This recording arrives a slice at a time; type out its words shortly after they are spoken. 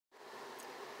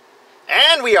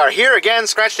And we are here again,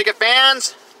 Scratch Ticket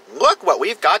fans. Look what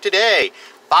we've got today.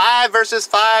 5 versus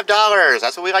 $5.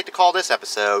 That's what we like to call this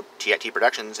episode. TIT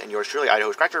Productions and yours truly,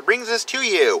 Idaho Scratcher, brings this to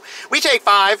you. We take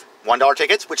 5 $1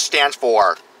 tickets, which stands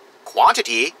for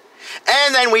quantity.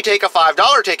 And then we take a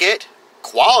 $5 ticket,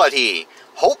 quality.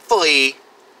 Hopefully,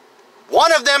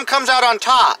 one of them comes out on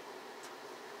top.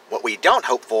 What we don't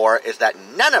hope for is that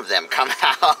none of them come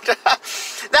out.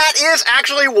 That is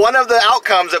actually one of the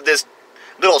outcomes of this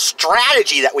little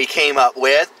strategy that we came up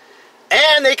with.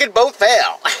 And they could both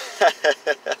fail.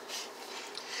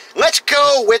 Let's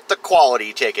go with the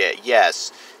quality ticket.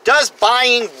 Yes. Does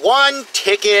buying one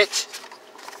ticket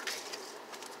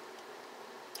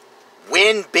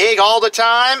win big all the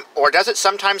time? Or does it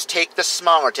sometimes take the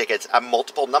smaller tickets, a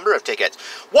multiple number of tickets?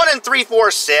 1 and 3, 4,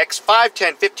 6, 5,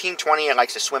 10, 15, 20. It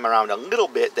likes to swim around a little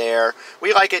bit there.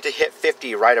 We like it to hit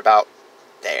 50 right about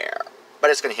there. But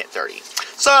it's going to hit 30.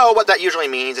 So what that usually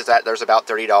means is that there's about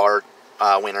 $30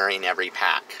 winner in every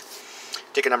pack.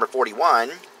 Ticket number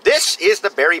 41. This is the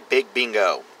very big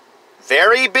bingo.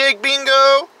 Very big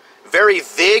bingo? Very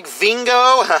big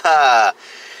bingo?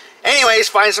 Anyways,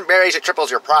 find some berries, it triples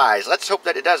your prize. Let's hope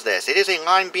that it does this. It is a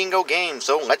line bingo game,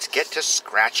 so let's get to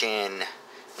scratching.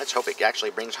 Let's hope it actually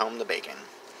brings home the bacon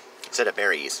instead of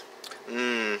berries.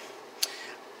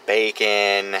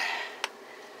 Bacon.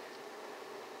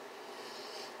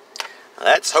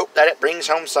 Let's hope that it brings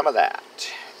home some of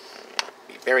that.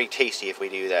 Be very tasty if we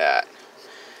do that.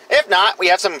 If not, we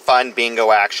have some fun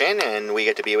bingo action, and we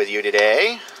get to be with you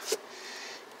today.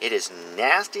 It is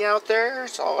nasty out there.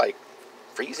 It's all like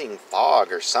freezing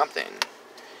fog or something.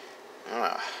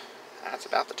 That's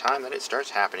about the time that it starts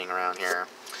happening around here.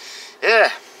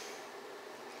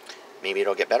 Maybe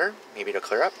it'll get better. Maybe it'll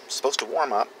clear up. It's supposed to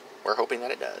warm up. We're hoping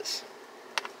that it does.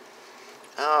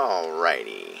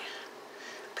 Alrighty.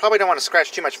 Probably don't want to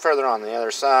scratch too much further on the other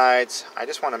sides. I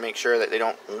just want to make sure that they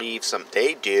don't leave some...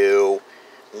 They do.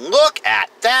 Look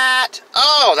at that.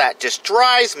 Oh, that just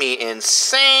drives me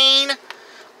insane.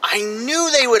 I knew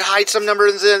they would hide some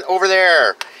numbers over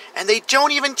there. And they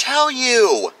don't even tell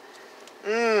you.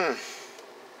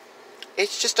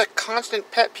 It's just a constant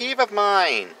pet peeve of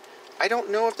mine. I don't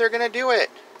know if they're going to do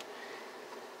it.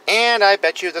 And I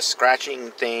bet you the scratching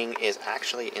thing is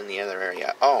actually in the other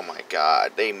area. Oh my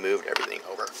god, they moved everything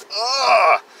over.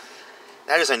 Ugh!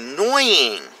 That is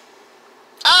annoying.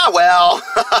 Ah,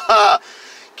 well.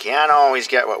 Can't always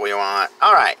get what we want.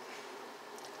 Alright.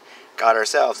 Got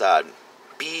ourselves a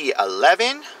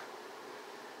B11,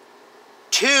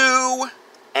 2,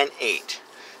 and 8.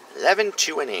 11,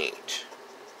 2, and 8.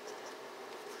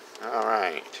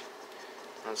 Alright.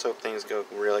 Let's hope things go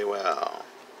really well.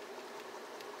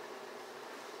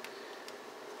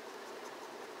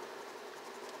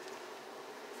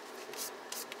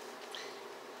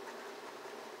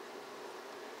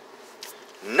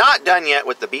 Not done yet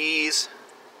with the bees.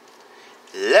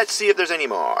 Let's see if there's any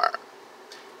more.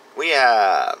 We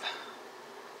have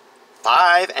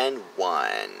 5 and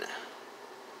 1.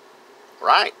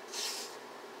 Right.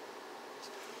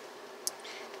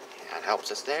 That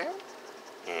helps us there.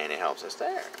 And it helps us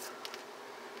there.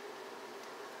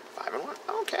 5 and 1.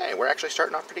 Okay, we're actually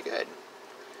starting off pretty good.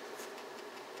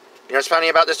 You know what's funny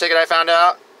about this ticket I found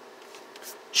out?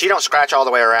 She don't scratch all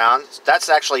the way around. That's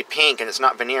actually pink and it's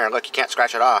not veneer. Look, you can't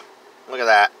scratch it off. Look at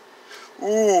that.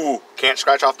 Ooh, can't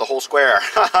scratch off the whole square.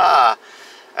 Haha.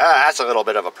 That's a little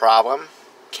bit of a problem.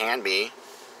 Can be.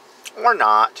 Or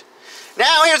not.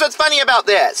 Now, here's what's funny about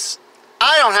this.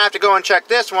 I don't have to go and check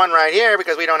this one right here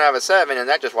because we don't have a 7, and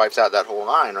that just wipes out that whole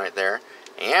line right there.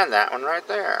 And that one right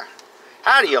there.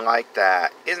 How do you like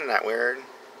that? Isn't that weird?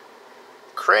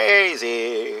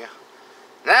 Crazy.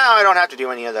 Now I don't have to do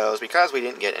any of those because we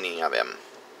didn't get any of them.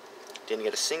 Didn't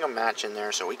get a single match in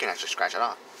there, so we can actually scratch it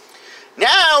off.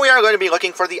 Now we are going to be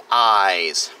looking for the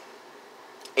eyes.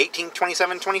 18,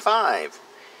 27, 25.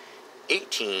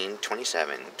 18,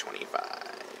 27,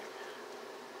 25.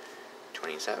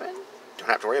 27? Don't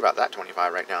have to worry about that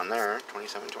 25 right down there.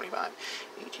 27, 25.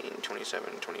 18,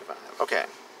 27, 25. Okay.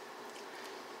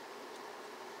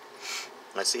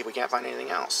 Let's see if we can't find anything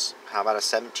else. How about a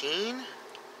 17?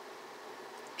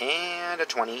 And a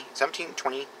 20. 17,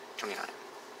 20, 29.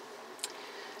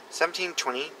 17,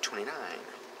 20, 29.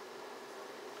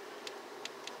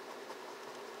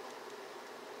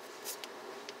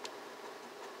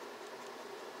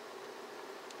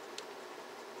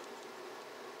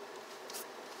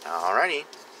 Alrighty.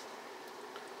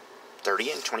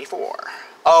 30 and 24.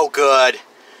 Oh, good.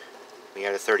 We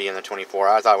got a 30 and a 24.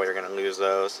 I thought we were going to lose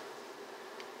those.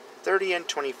 30 and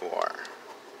 24.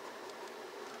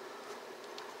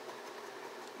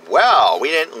 Well, we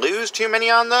didn't lose too many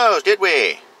on those, did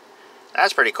we?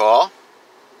 That's pretty cool.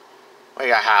 We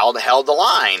got held the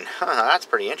line. That's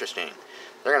pretty interesting.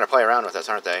 They're going to play around with us,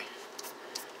 aren't they?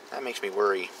 That makes me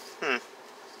worry.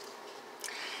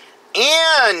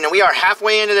 And we are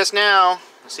halfway into this now.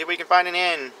 Let's see if we can find an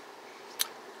in.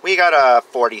 We got a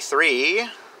 43.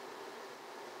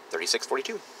 36,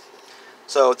 42.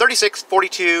 So 36,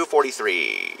 42,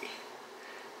 43.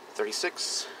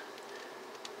 36,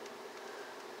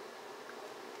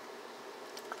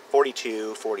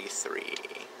 42, 43.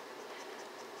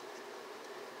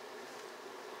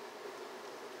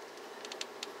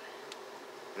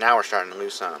 Now we're starting to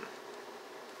lose some.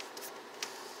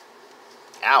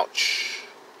 Ouch.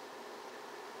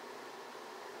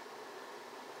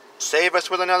 Save us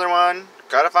with another one.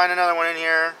 Gotta find another one in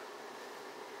here.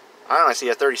 I only see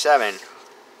a 37.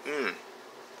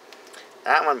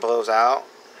 That one blows out.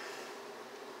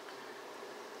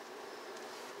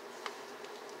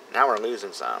 Now we're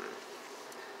losing some.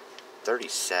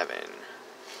 37.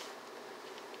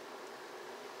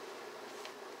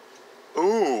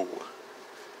 Ooh.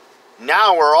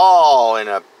 Now we're all in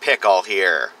a pickle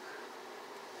here.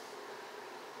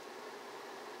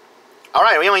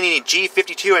 Alright, we only need G,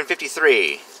 52, and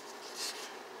 53.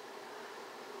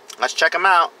 Let's check them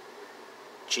out.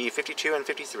 G, 52, and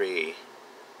 53.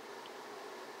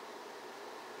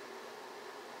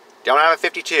 Don't have a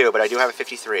 52, but I do have a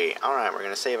 53. Alright, we're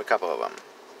going to save a couple of them.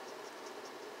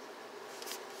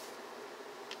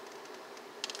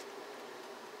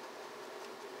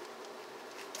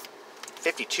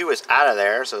 $52 is out of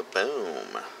there, so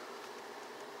boom.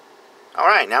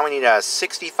 Alright, now we need a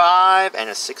 65 and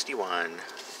a 61.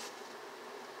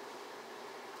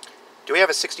 Do we have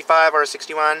a 65 or a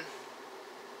 61?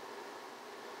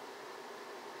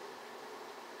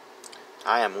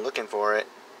 I am looking for it.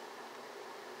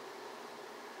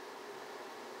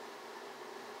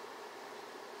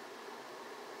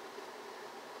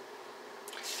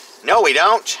 No, we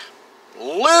don't.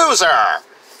 Loser!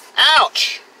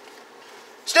 Ouch!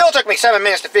 Still took me 7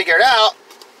 minutes to figure it out.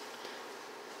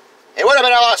 It would have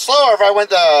been a lot slower if I went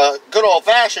the good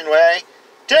old-fashioned way.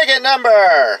 Ticket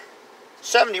number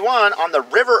 71 on the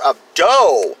River of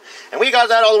Dough. And we got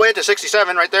that all the way to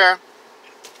 67 right there.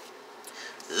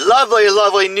 Lovely,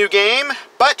 lovely new game.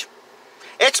 But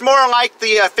it's more like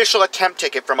the official attempt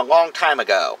ticket from a long time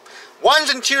ago.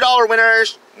 $1 and $2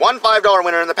 winners, one $5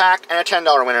 winner in the pack, and a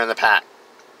 $10 winner in the pack.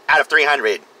 Out of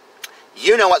 300.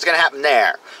 You know what's going to happen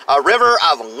there. A river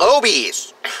of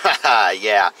lobies.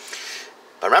 Yeah.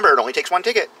 But remember, it only takes one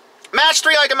ticket. Match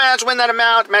 3 like amounts, win that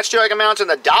amount. Match 2 like amounts, and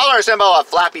the dollar symbol, a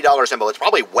flappy dollar symbol. It's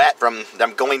probably wet from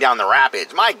them going down the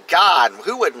rapids. My God,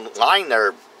 who would line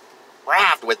their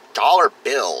raft with dollar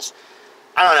bills?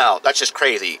 I don't know. That's just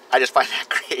crazy. I just find that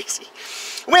crazy.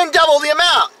 Win double the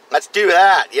amount. Let's do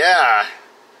that. Yeah.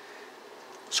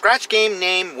 Scratch game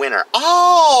name winner.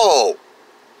 Oh!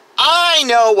 I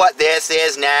know what this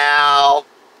is now.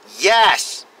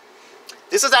 Yes.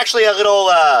 This is actually a little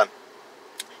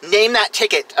name that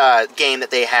ticket game that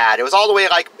they had. It was all the way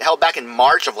held back in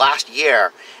March of last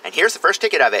year. And here's the first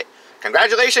ticket of it.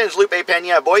 Congratulations, Lupe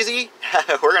Pena, Boise.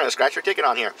 We're going to scratch your ticket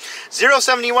on here.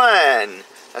 071.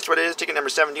 That's what it is, ticket number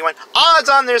 71. Odds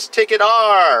on this ticket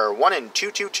are 1 and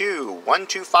 222, 1,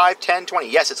 2, 5, 10, 20.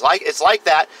 Yes, it's like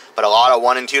that, but a lot of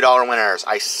 $1 and $2 winners.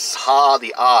 I saw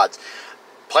the odds.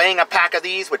 Playing a pack of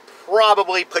these would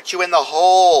probably put you in the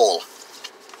hole.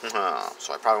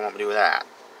 So I probably won't do that.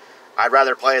 I'd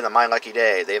rather play the My Lucky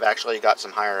Day. They've actually got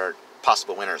some higher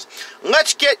possible winners.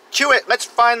 Let's get to it. Let's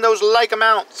find those like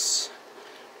amounts.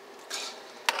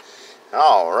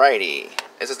 Alrighty.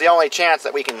 This is the only chance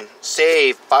that we can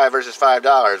save $5 versus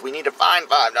 $5. We need to find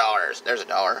 $5. There's a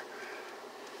dollar.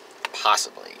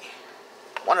 Possibly.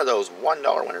 One of those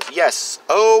 $1 winners. Yes.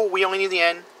 Oh, we only need the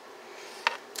N.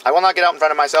 I will not get out in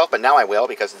front of myself, but now I will,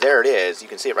 because there it is. You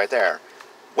can see it right there.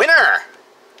 Winner!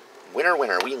 Winner,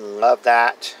 winner. We love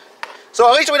that. So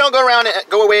at least we don't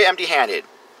go away empty-handed.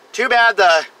 Too bad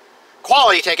the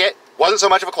quality ticket wasn't so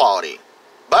much of a quality.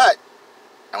 But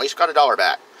at least we got a dollar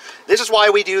back. This is why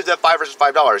we do the $5 versus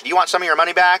 $5. Do you want some of your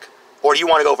money back? Or do you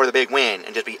want to go for the big win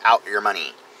and just be out your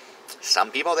money?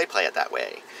 Some people, they play it that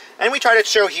way. And we try to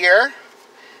show here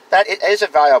that it is a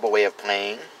valuable way of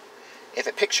playing. If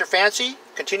it picks your fancy,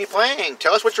 continue playing.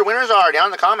 Tell us what your winners are down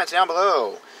in the comments down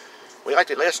below. We like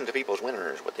to listen to people's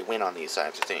winners, what they win on these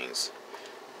types of things.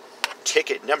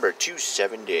 Ticket number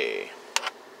 270.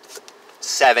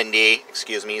 70,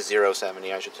 excuse me,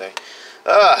 070 I should say.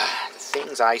 The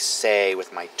things I say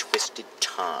with my twisted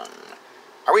tongue.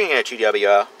 Are we going to get a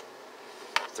 2W?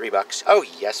 $3. Oh,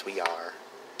 yes we are.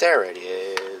 There it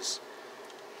is.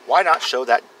 Why not show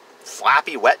that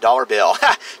Flappy wet dollar bill.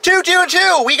 2, 2, and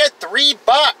 2. We get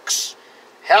 $3.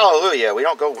 Hallelujah. We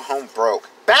don't go home broke.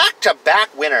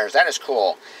 Back-to-back winners. That is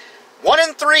cool. 1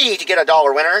 and 3 to get a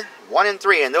dollar winner. 1 and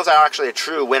 3, and those are actually the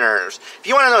true winners. If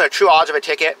you want to know the true odds of a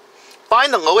ticket,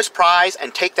 find the lowest prize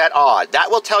and take that odd. That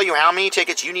will tell you how many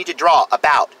tickets you need to draw.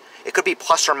 About. It could be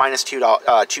plus or minus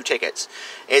 2 tickets.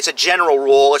 It's a general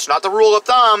rule. It's not the rule of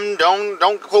thumb.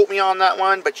 Don't quote me on that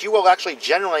one. But you will actually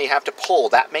generally have to pull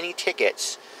that many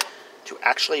tickets to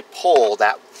actually pull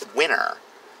that winner.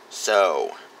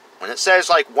 So when it says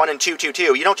like 1 and 2, 2,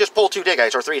 2, you don't just pull 2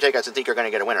 tickets or 3 tickets and think you're going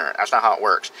to get a winner. That's not how it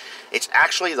works. It's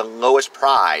actually the lowest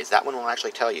prize. That one will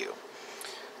actually tell you.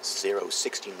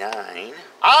 069.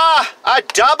 Ah, a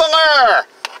doubler!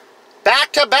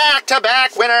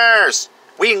 Back-to-back-to-back winners.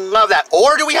 We love that.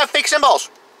 Or do we have fake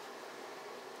symbols?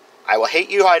 I will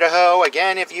hate you, Idaho,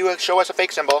 again, if you show us a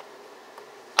fake symbol.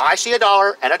 I see a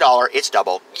dollar and a dollar. It's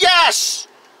double. Yes!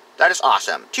 That is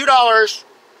awesome. $2,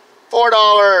 $4,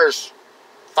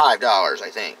 $5, I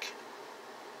think.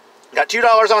 Got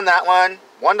 $2 on that one.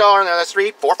 $1 on the other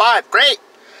 3, 4, 5. Great!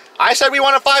 I said we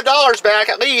wanted $5 back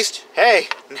at least. Hey,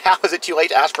 now is it too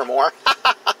late to ask for more?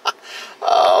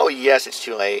 Oh, yes, it's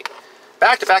too late.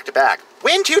 Back to back to back.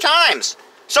 Win 2 times!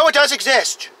 So it does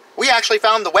exist. We actually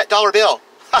found the wet dollar bill.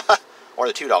 Or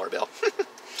the $2 bill.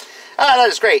 That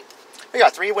is great. We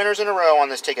got 3 winners in a row on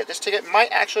this ticket. This ticket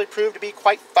might actually prove to be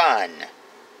quite fun.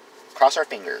 Cross our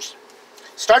fingers.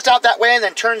 Starts out that way and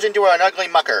then turns into an ugly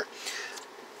mucker.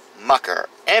 Mucker.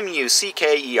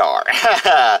 M-U-C-K-E-R.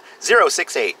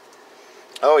 068.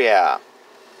 Oh yeah.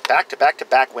 Back to back to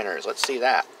back winners. Let's see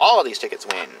that. All of these tickets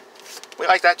win. We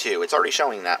like that too. It's already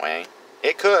showing that way.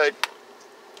 It could.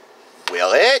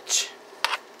 Will it?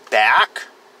 Back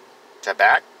to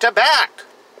back to back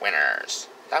winners.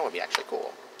 That would be actually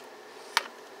cool.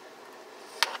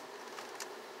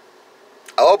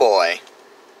 Oh boy.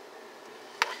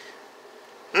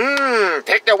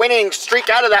 Picked a winning streak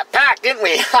out of that pack, didn't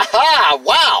we? Haha,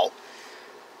 wow.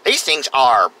 These things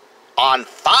are on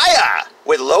fire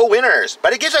with low winners.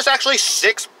 But it gives us actually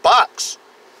 $6.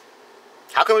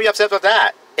 How can we be upset with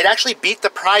that? It actually beat the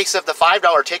price of the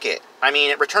 $5 ticket. I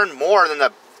mean, it returned more than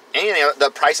the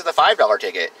price of the $5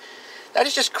 ticket. That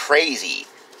is just crazy.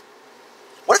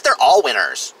 What if they're all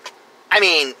winners? I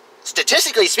mean,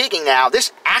 statistically speaking now,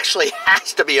 this actually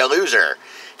has to be a loser.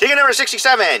 Ticket number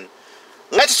 67.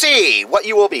 Let's see what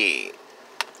you will be.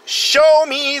 Show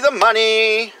me the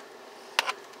money.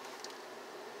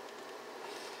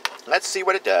 Let's see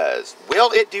what it does.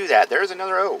 Will it do that? There's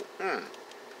another O.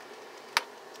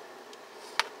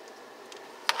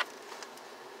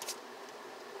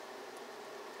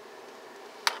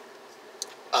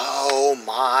 Oh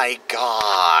my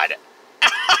God.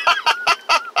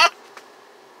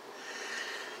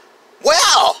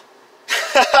 Well,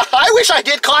 I wish I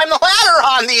did climb the ladder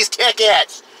on these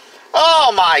tickets.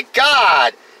 Oh my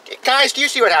God. Guys, do you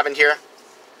see what happened here?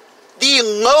 The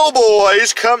low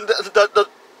boys come, the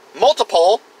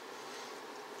multiple,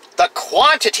 the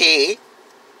quantity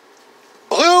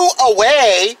blew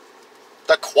away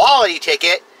the quality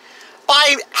ticket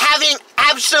by having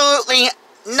absolutely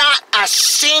not a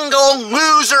single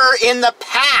loser in the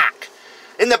pack,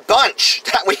 in the bunch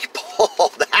that we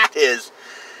pulled.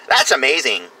 That's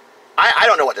amazing. I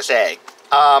don't know what to say.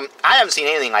 I haven't seen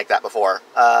anything like that before.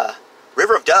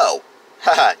 River of Dough.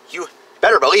 You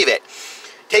better believe it.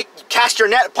 Cast your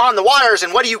net upon the waters,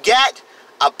 and what do you get?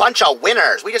 A bunch of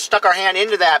winners. We just stuck our hand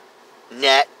into that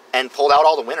net and pulled out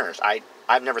all the winners.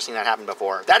 I've never seen that happen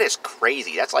before. That is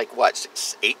crazy. That's like, what,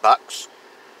 $8?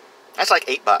 That's like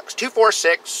 $8. 2, 4,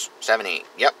 6, 7, 8.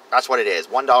 Yep, that's what it is.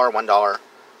 $1, $1, and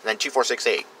then 2, 4, 6,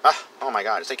 8. Oh my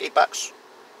God, it's like $8.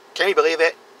 Can you believe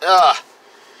it? Ugh.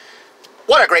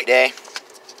 What a great day.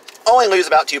 Only lose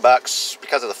about $2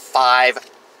 because of the 5.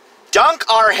 Dunk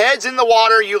our heads in the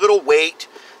water, you little weight.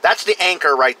 That's the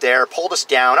anchor right there. Pulled us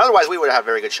down. Otherwise, we would have a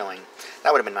very good showing.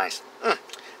 That would have been nice.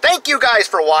 Thank you guys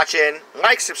for watching.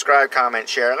 Like, subscribe, comment,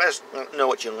 share. Let us know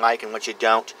what you like and what you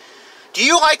don't. Do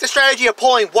you like the strategy of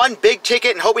pulling one big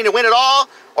ticket and hoping to win it all?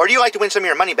 Or do you like to win some of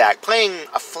your money back, playing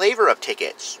a flavor of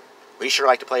tickets? We sure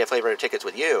like to play a flavor of tickets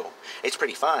with you. It's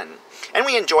pretty fun. And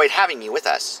we enjoyed having you with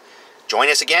us. Join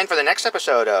us again for the next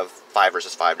episode of 5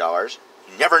 versus $5.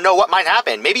 You never know what might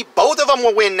happen. Maybe both of them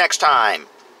will win next time.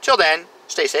 Till then,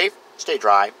 stay safe, stay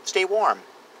dry, stay warm.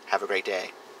 Have a great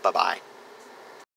day. Bye-bye.